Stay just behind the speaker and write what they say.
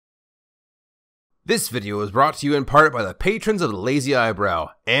This video is brought to you in part by the patrons of the Lazy Eyebrow,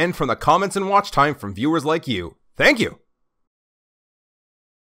 and from the comments and watch time from viewers like you. Thank you!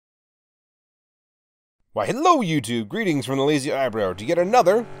 Why hello YouTube, greetings from the Lazy Eyebrow to yet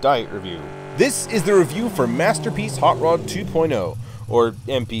another diet review. This is the review for Masterpiece Hot Rod 2.0, or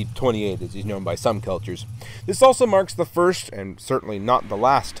MP28 as he's known by some cultures. This also marks the first, and certainly not the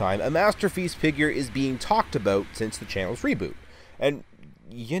last time, a Masterpiece figure is being talked about since the channel's reboot. And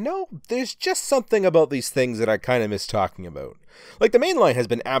you know, there's just something about these things that I kind of miss talking about. Like, the main line has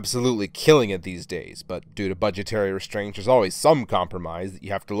been absolutely killing it these days, but due to budgetary restraints, there's always some compromise that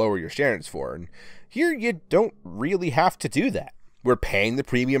you have to lower your standards for, and here you don't really have to do that. We're paying the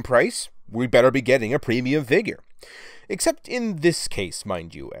premium price, we better be getting a premium figure. Except in this case,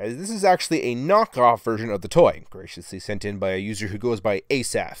 mind you, as this is actually a knockoff version of the toy, graciously sent in by a user who goes by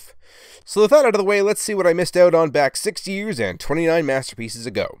ASAF. So with that out of the way, let's see what I missed out on back 6 years and 29 masterpieces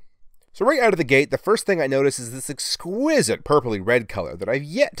ago. So right out of the gate, the first thing I notice is this exquisite purpley red color that I've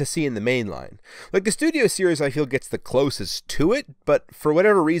yet to see in the main line. Like, the Studio series I feel gets the closest to it, but for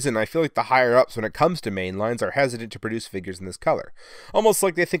whatever reason I feel like the higher ups when it comes to main lines are hesitant to produce figures in this color. Almost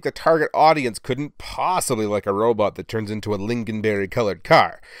like they think the target audience couldn't possibly like a robot that turns into a lingonberry colored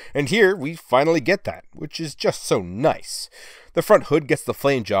car. And here we finally get that, which is just so nice. The front hood gets the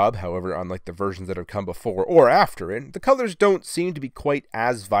flame job, however, unlike the versions that have come before or after it, the colors don't seem to be quite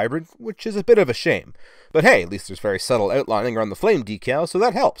as vibrant, which is a bit of a shame. But hey, at least there's very subtle outlining around the flame decal, so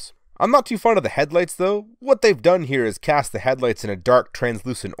that helps. I'm not too fond of the headlights though. What they've done here is cast the headlights in a dark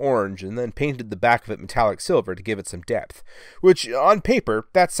translucent orange and then painted the back of it metallic silver to give it some depth. Which, on paper,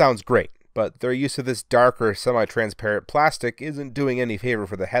 that sounds great. But their use of this darker, semi-transparent plastic isn't doing any favor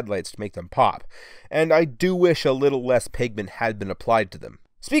for the headlights to make them pop, and I do wish a little less pigment had been applied to them.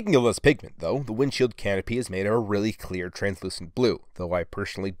 Speaking of less pigment, though, the windshield canopy is made of a really clear, translucent blue, though I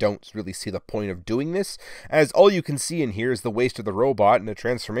personally don't really see the point of doing this, as all you can see in here is the waist of the robot and a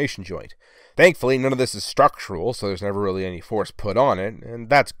transformation joint. Thankfully, none of this is structural, so there's never really any force put on it, and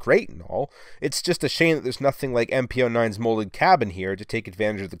that's great and all. It's just a shame that there's nothing like MP09's molded cabin here to take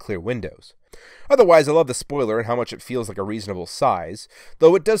advantage of the clear windows. Otherwise, I love the spoiler and how much it feels like a reasonable size,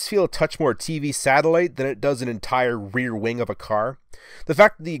 though it does feel a touch more TV satellite than it does an entire rear wing of a car. The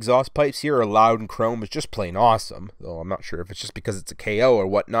fact that the exhaust pipes here are loud and chrome is just plain awesome, though I'm not sure if it's just because it's a KO or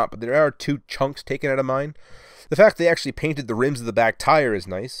whatnot, but there are two chunks taken out of mine. The fact they actually painted the rims of the back tire is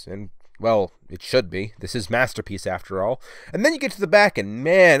nice, and well, it should be. This is Masterpiece after all. And then you get to the back and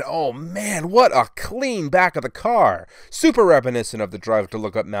man, oh man, what a clean back of the car. Super reminiscent of the Drive to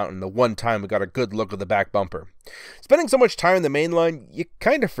Look Up Mountain, the one time we got a good look at the back bumper. Spending so much time in the main line, you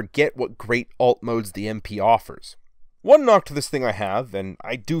kind of forget what great alt modes the MP offers. One knock to this thing I have, and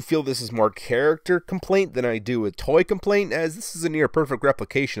I do feel this is more character complaint than I do a toy complaint, as this is a near perfect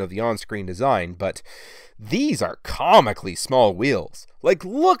replication of the on-screen design, but these are comically small wheels. Like,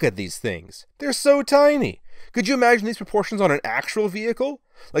 look at these things. They're so tiny. Could you imagine these proportions on an actual vehicle?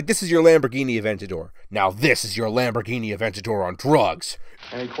 Like, this is your Lamborghini Aventador. Now this is your Lamborghini Aventador on drugs.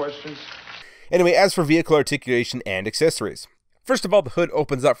 Any questions? Anyway, as for vehicle articulation and accessories. First of all, the hood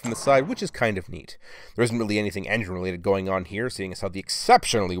opens up from the side, which is kind of neat. There isn't really anything engine-related going on here, seeing as how the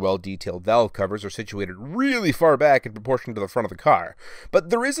exceptionally well-detailed valve covers are situated really far back in proportion to the front of the car. But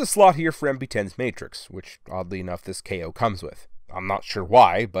there is a slot here for MP10's matrix, which, oddly enough, this KO comes with. I'm not sure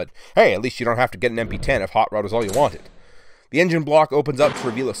why, but hey, at least you don't have to get an MP10 if Hot Rod is all you wanted. The engine block opens up to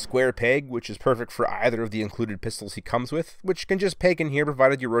reveal a square peg, which is perfect for either of the included pistols he comes with, which can just peg in here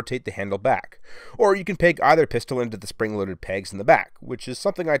provided you rotate the handle back. Or you can peg either pistol into the spring-loaded pegs in the back, which is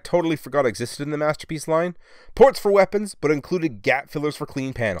something I totally forgot existed in the Masterpiece line. Ports for weapons, but included gap fillers for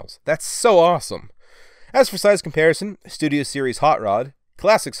clean panels. That's so awesome! As for size comparison, Studio Series Hot Rod,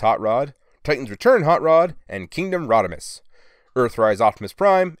 Classics Hot Rod, Titan's Return Hot Rod, and Kingdom Rodimus. Earthrise Optimus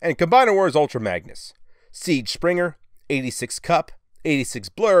Prime, and Combiner Wars Ultra Magnus. Siege Springer, 86 Cup, 86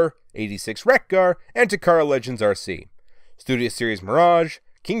 Blur, 86 Wreck-Gar, and Takara Legends RC. Studio Series Mirage,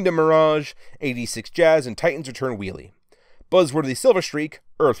 Kingdom Mirage, 86 Jazz, and Titan's Return Wheelie. Buzzworthy Silver Streak,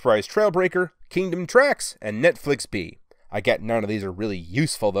 Earthrise Trailbreaker, Kingdom Tracks, and Netflix B. I get none of these are really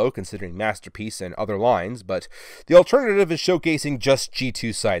useful though, considering Masterpiece and other lines, but the alternative is showcasing just G2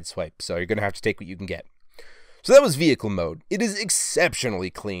 Sideswipe, so you're going to have to take what you can get. So that was vehicle mode. It is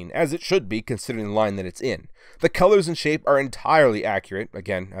exceptionally clean, as it should be considering the line that it's in. The colors and shape are entirely accurate,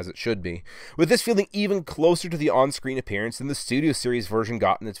 again, as it should be, with this feeling even closer to the on-screen appearance than the Studio Series version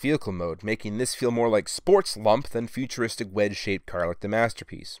got in its vehicle mode, making this feel more like sports lump than futuristic wedge-shaped car like the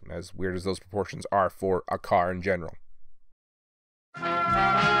Masterpiece, as weird as those proportions are for a car in general.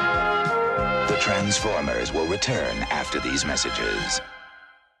 The Transformers will return after these messages.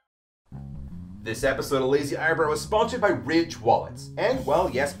 This episode of Lazy Eyebrow is sponsored by Ridge Wallets. And,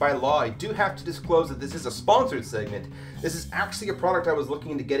 well, yes, by law, I do have to disclose that this is a sponsored segment. This is actually a product I was looking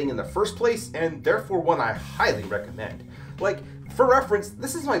into getting in the first place, and therefore one I highly recommend. Like, for reference,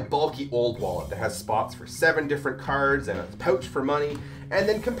 this is my bulky old wallet that has spots for 7 different cards and a pouch for money, and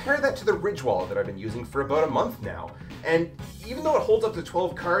then compare that to the Ridge wallet that I've been using for about a month now. And even though it holds up to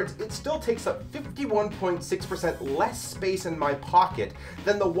 12 cards, it still takes up 51.6% less space in my pocket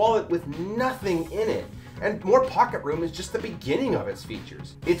than the wallet with nothing in it. And more pocket room is just the beginning of its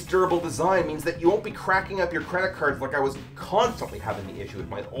features. Its durable design means that you won't be cracking up your credit cards like I was constantly having the issue with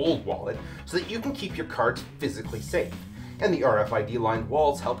my old wallet, so that you can keep your cards physically safe. And the RFID-lined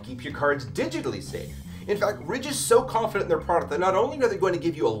walls help keep your cards digitally safe. In fact, Ridge is so confident in their product that not only are they going to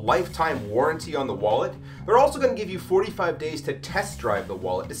give you a lifetime warranty on the wallet, they're also going to give you 45 days to test drive the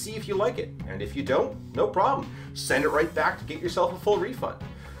wallet to see if you like it. And if you don't, no problem. Send it right back to get yourself a full refund.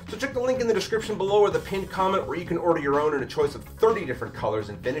 So check the link in the description below or the pinned comment where you can order your own in a choice of 30 different colors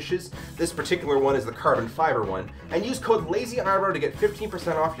and finishes. This particular one is the carbon fiber one. And use code LAZYEYEBROW to get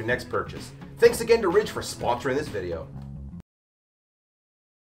 15% off your next purchase. Thanks again to Ridge for sponsoring this video.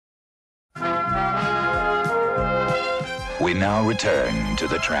 We now return to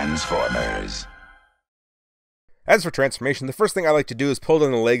the Transformers. As for transformation, the first thing I like to do is pull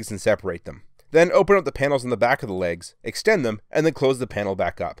down the legs and separate them. Then open up the panels on the back of the legs, extend them, and then close the panel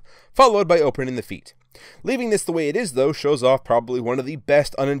back up, followed by opening the feet. Leaving this the way it is, though, shows off probably one of the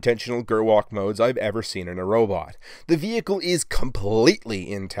best unintentional Gerwalk modes I've ever seen in a robot. The vehicle is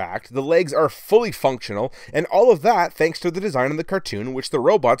completely intact, the legs are fully functional, and all of that thanks to the design in the cartoon in which the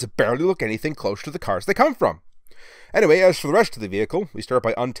robots barely look anything close to the cars they come from. Anyway, as for the rest of the vehicle, we start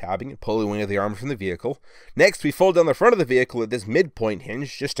by untabbing and pulling one of the arms from the vehicle. Next, we fold down the front of the vehicle at this midpoint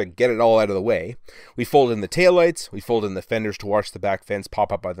hinge, just to get it all out of the way. We fold in the taillights, we fold in the fenders to watch the back fends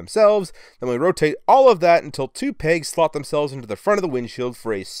pop up by themselves, then we rotate all of that until 2 pegs slot themselves into the front of the windshield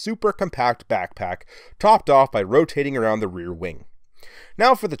for a super compact backpack, topped off by rotating around the rear wing.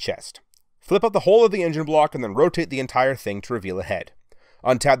 Now for the chest. Flip up the whole of the engine block and then rotate the entire thing to reveal a head.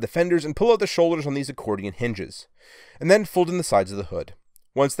 Untab the fenders and pull out the shoulders on these accordion hinges. And then fold in the sides of the hood.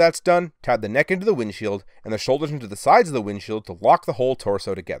 Once that's done, tab the neck into the windshield and the shoulders into the sides of the windshield to lock the whole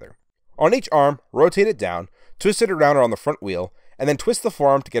torso together. On each arm, rotate it down, twist it around on the front wheel, and then twist the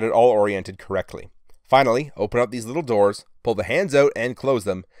forearm to get it all oriented correctly. Finally, open up these little doors, pull the hands out and close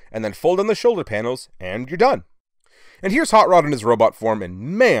them, and then fold in the shoulder panels, and you're done. And here's Hot Rod in his robot form, and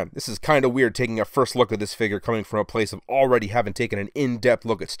man, this is kinda weird taking a first look at this figure coming from a place of already having taken an in-depth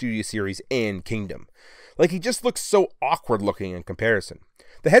look at Studio Series and Kingdom. Like, he just looks so awkward looking in comparison.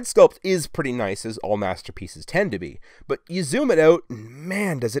 The head sculpt is pretty nice, as all masterpieces tend to be, but you zoom it out, and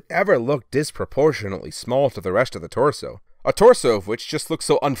man, does it ever look disproportionately small to the rest of the torso. A torso of which just looks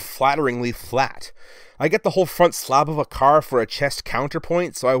so unflatteringly flat. I get the whole front slab of a car for a chest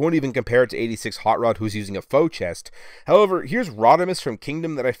counterpoint, so I won't even compare it to 86 Hot Rod, who's using a faux chest. However, here's Rodimus from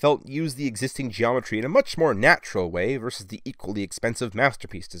Kingdom that I felt used the existing geometry in a much more natural way versus the equally expensive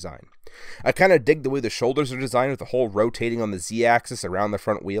Masterpiece design. I kinda dig the way the shoulders are designed with the whole rotating on the Z-axis around the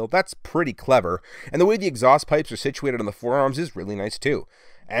front wheel. That's pretty clever, and the way the exhaust pipes are situated on the forearms is really nice too.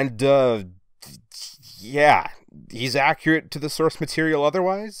 And, yeah, he's accurate to the source material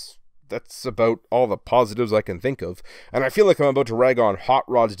otherwise. That's about all the positives I can think of, and I feel like I'm about to rag on Hot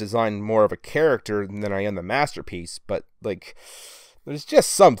Rod's design more of a character than I am the masterpiece, but, like, there's just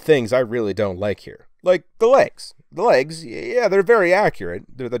some things I really don't like here. Like, the legs. The legs, yeah, they're very accurate.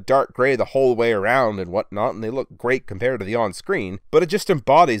 They're the dark gray the whole way around and whatnot, and they look great compared to the on-screen, but it just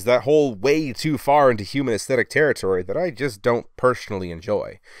embodies that whole way too far into human aesthetic territory that I just don't personally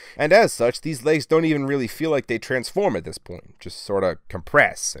enjoy. And as such, these legs don't even really feel like they transform at this point, just sorta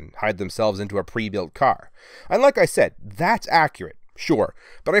compress and hide themselves into a pre-built car. And like I said, that's accurate. Sure,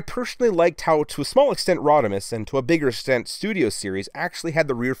 but I personally liked how, to a small extent, Rodimus, and to a bigger extent, Studio Series, actually had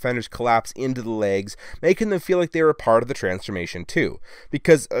the rear fenders collapse into the legs, making them feel like they were part of the transformation too.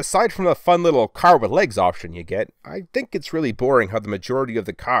 Because, aside from the fun little car with legs option you get, I think it's really boring how the majority of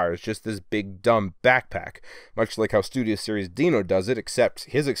the car is just this big, dumb backpack. Much like how Studio Series Dino does it, except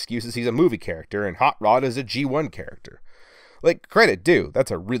his excuse is he's a movie character, and Hot Rod is a G1 character. Like, credit due,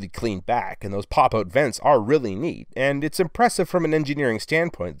 that's a really clean back, and those pop-out vents are really neat, and it's impressive from an engineering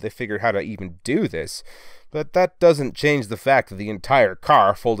standpoint that they figured how to even do this, but that doesn't change the fact that the entire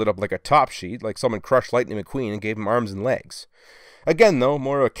car folded up like a top sheet, like someone crushed Lightning McQueen and gave him arms and legs. Again, though,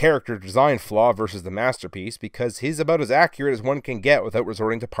 more a character design flaw versus the masterpiece, because he's about as accurate as one can get without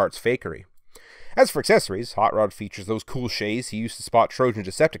resorting to parts fakery. As for accessories, Hot Rod features those cool shays he used to spot Trojan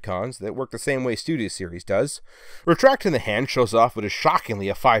Decepticons that work the same way Studio Series does. Retracting the hand shows off what is shockingly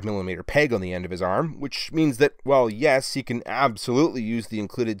a 5mm peg on the end of his arm, which means that, well, yes, he can absolutely use the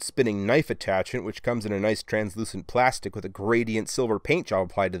included spinning knife attachment, which comes in a nice translucent plastic with a gradient silver paint job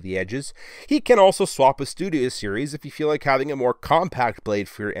applied to the edges. He can also swap with Studio Series if you feel like having a more compact blade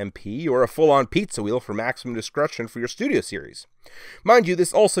for your MP, or a full-on pizza wheel for maximum discretion for your Studio Series. Mind you,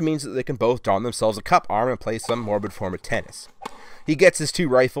 this also means that they can both don themselves a cup arm and play some morbid form of tennis. He gets his 2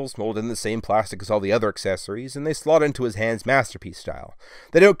 rifles molded in the same plastic as all the other accessories, and they slot into his hands Masterpiece style.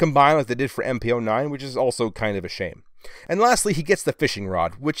 They don't combine like they did for MP09, which is also kind of a shame. And lastly, he gets the fishing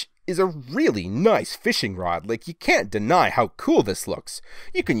rod, which is a really nice fishing rod. Like, you can't deny how cool this looks.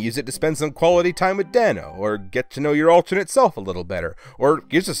 You can use it to spend some quality time with Dano, or get to know your alternate self a little better, or,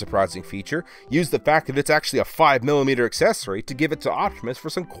 here's a surprising feature, use the fact that it's actually a 5mm accessory to give it to Optimus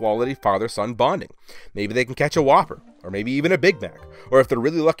for some quality father-son bonding. Maybe they can catch a Whopper, or maybe even a Big Mac, or if they're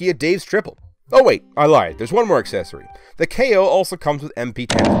really lucky, a Dave's Triple. Oh wait, I lied, there's one more accessory. The KO also comes with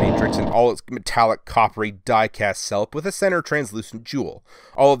MP10's matrix and all its metallic coppery die-cast self with a center translucent jewel,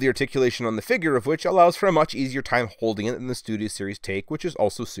 all of the articulation on the figure of which allows for a much easier time holding it than the Studio Series take, which is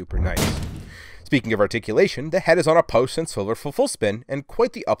also super nice. Speaking of articulation, the head is on a post and swivel for full spin and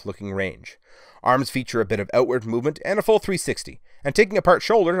quite the up-looking range. Arms feature a bit of outward movement and a full 360, and taking apart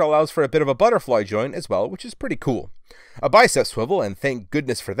shoulder allows for a bit of a butterfly joint as well, which is pretty cool. A bicep swivel, and thank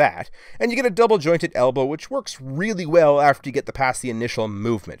goodness for that, and you get a double jointed elbow which works really well after you get past the initial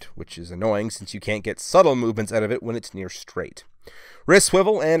movement, which is annoying since you can't get subtle movements out of it when it's near straight. Wrist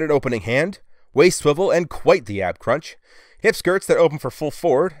swivel and an opening hand, waist swivel and quite the ab crunch, hip skirts that open for full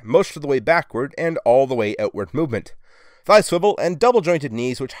forward, most of the way backward, and all the way outward movement. Thigh swivel and double jointed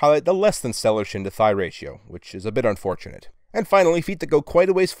knees which highlight the less than stellar shin to thigh ratio, which is a bit unfortunate. And finally, feet that go quite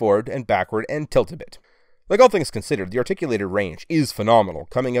a ways forward and backward and tilt a bit. Like all things considered, the articulated range is phenomenal,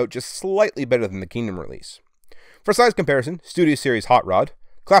 coming out just slightly better than the Kingdom release. For size comparison, Studio Series Hot Rod,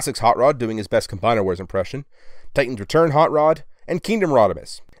 Classics Hot Rod doing his best Combiner Wars impression, Titan's Return Hot Rod, and Kingdom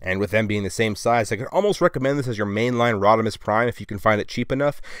Rodimus. And with them being the same size, I could almost recommend this as your mainline Rodimus Prime if you can find it cheap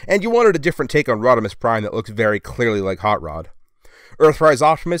enough, and you wanted a different take on Rodimus Prime that looks very clearly like Hot Rod. Earthrise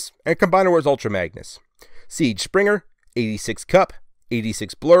Optimus, and Combiner Wars Ultra Magnus. Siege Springer, 86 Cup,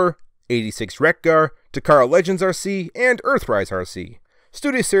 86 Blur, 86 Wreckgar, Takara Legends RC, and Earthrise RC.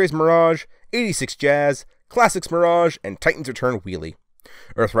 Studio Series Mirage, 86 Jazz, Classics Mirage, and Titan's Return Wheelie.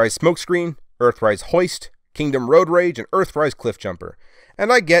 Earthrise Smokescreen, Earthrise Hoist, Kingdom Road Rage, and Earthrise Cliffjumper.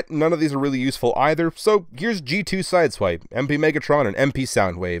 And I get none of these are really useful either, so here's G2 Sideswipe, MP Megatron, and MP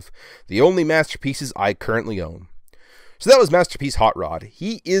Soundwave, the only masterpieces I currently own. So that was Masterpiece Hot Rod.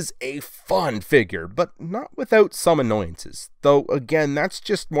 He is a fun figure, but not without some annoyances. Though, again, that's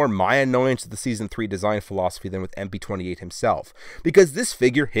just more my annoyance of the Season 3 design philosophy than with MP28 himself, because this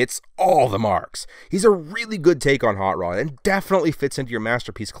figure hits all the marks. He's a really good take on Hot Rod, and definitely fits into your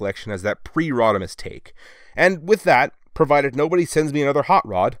Masterpiece collection as that pre-Rodimus take. And with that, provided nobody sends me another Hot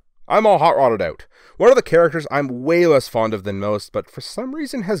Rod, I'm all hot rodded out. One of the characters I'm way less fond of than most, but for some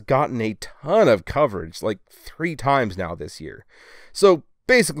reason has gotten a ton of coverage, like 3 times now this year. So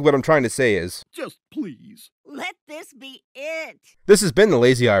basically what I'm trying to say is, just please, let this be it. This has been the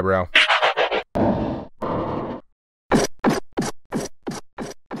Lazy Eyebrow.